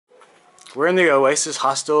we're in the Oasis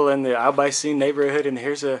hostel in the Albaicin neighborhood, and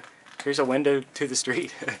here's a window to the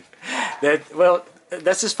street.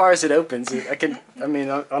 That's as far as it opens. I mean,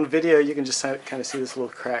 on video you can just kind of see this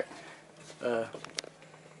little crack. I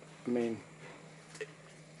mean,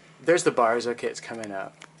 there's the bars. Okay, it's coming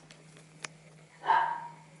out.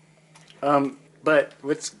 But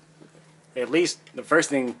what's at least the first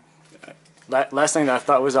thing, last thing that I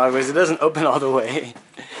thought was odd was it doesn't open all the way.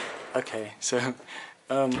 Okay, so,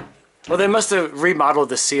 well, they must have remodeled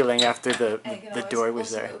the ceiling after the door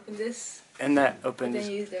was there. Open this, and that opens,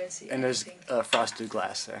 and there's frosted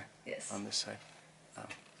glass there. Yes. On this side.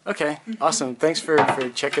 Okay, awesome. Thanks for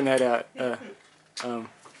checking that out.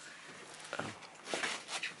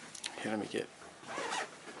 Here, let me get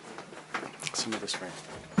some of this room.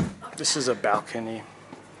 This is a balcony.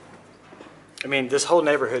 I mean, this whole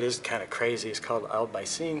neighborhood is kind of crazy. It's called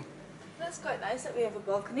Albaicin. That's quite nice that we have a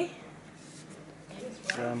balcony.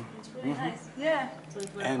 It's really nice. Yeah. So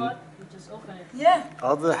if we're hot, we just open it. Yeah.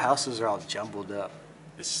 All the houses are all jumbled up.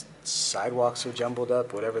 The sidewalks are jumbled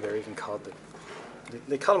up, whatever they're even called.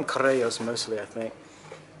 They call them carrillos mostly, I think.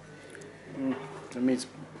 That means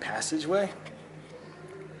passageway.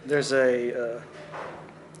 There's a,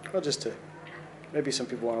 well, just to, maybe some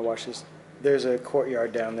people want to watch this. There's a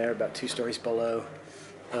courtyard down there about 2 stories below.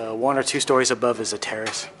 1 or 2 stories above is a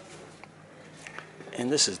terrace. And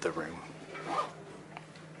this is the room.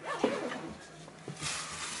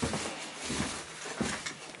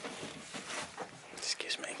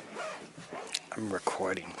 Excuse me. I'm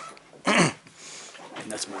recording. And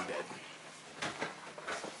that's my bed.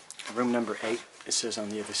 Room number 8, it says on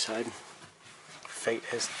the other side. Fate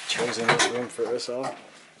has chosen this room for us all.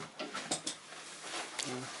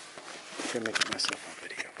 I'm gonna make myself on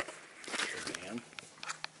video. Here I am.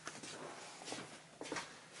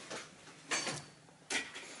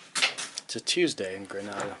 It's a Tuesday in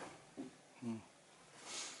Granada.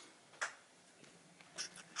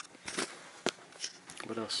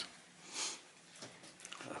 What else?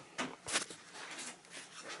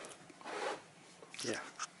 Yeah,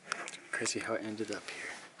 crazy how it ended up here.